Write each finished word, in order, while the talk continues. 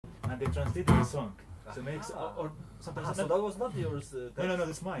they translated the song. So makes or sometimes. So that was not yours. No,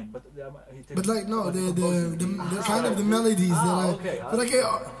 that's mine. But he But like no, the kind of the melodies that I. Okay. But like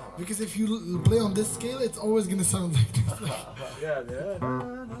because if you play on this scale, it's always gonna sound like this. Yeah.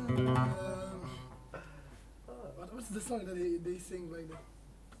 What's the song that they sing like that?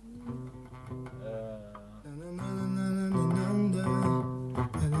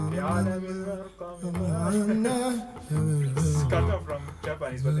 It's cut off from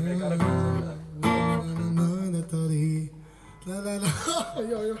Japanese, but they make Arabic.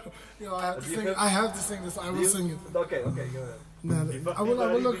 Yo, I have to sing this. I will sing it. Okay, go ahead. I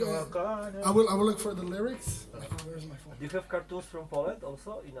will look for the lyrics. Where's my phone? Do you have cartoons from Poland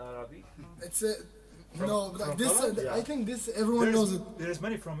also in Arabic? It's no, like this. Yeah. I think this everyone knows it. There's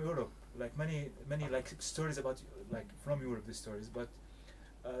many from Europe, like many like stories about like from Europe. These stories, but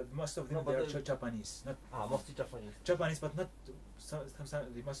most of them they are Japanese, not Mostly Japanese. Japanese, but not.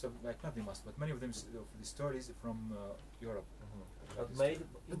 Sometimes they must have like not they must, but many of them the stories from Europe. But made in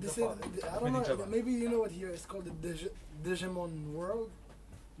But this Japan. is, I don't know. Maybe you know what here it's called the Digimon world.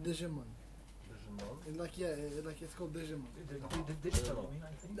 Digimon. Like like it's called Digimon. The digital,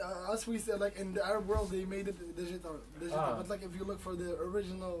 I think. As we said, like in the Arab world, they made it digital. But like if you look for the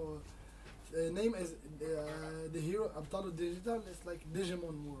original name is the hero Abtalu Digital, it's like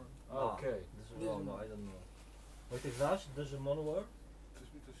Digimon world. Okay. Digimon. No, I don't know. What is that? Digimon world?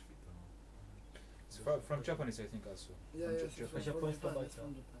 It's from Japanese, I think also. Yeah, From Japan.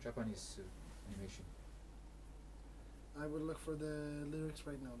 Japanese animation. I will look for the lyrics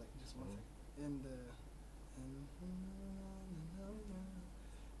right now, like just one second. And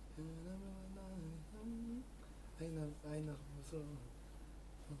I know. So.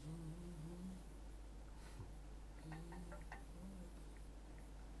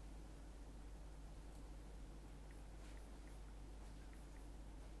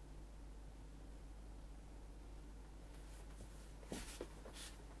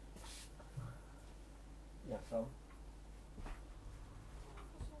 Yeah, some.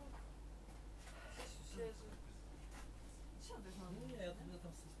 Nie, ja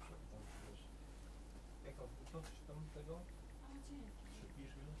tam sobie sprzątam, wiesz. Jaka coś tam tego?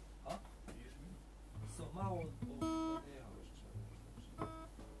 Przypisz mi? A? Przypisz mi? Co, mało, bo nie jechał jeszcze.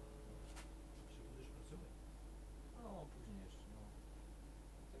 Czy będziesz pracować? No, później jeszcze, no.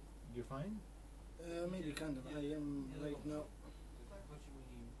 You fine? Maybe kind of. I am right now. Tak, chodzi mi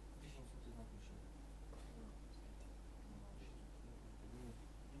 10 zł na godzinę.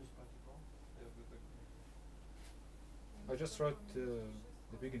 Minus pakietą. Jakby tak. I just wrote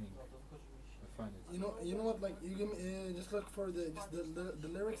the beginning. I find it. You know what? Like you give me just look for the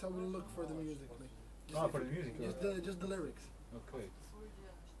lyrics. I will look for the music. Like For the music. just the lyrics. Okay.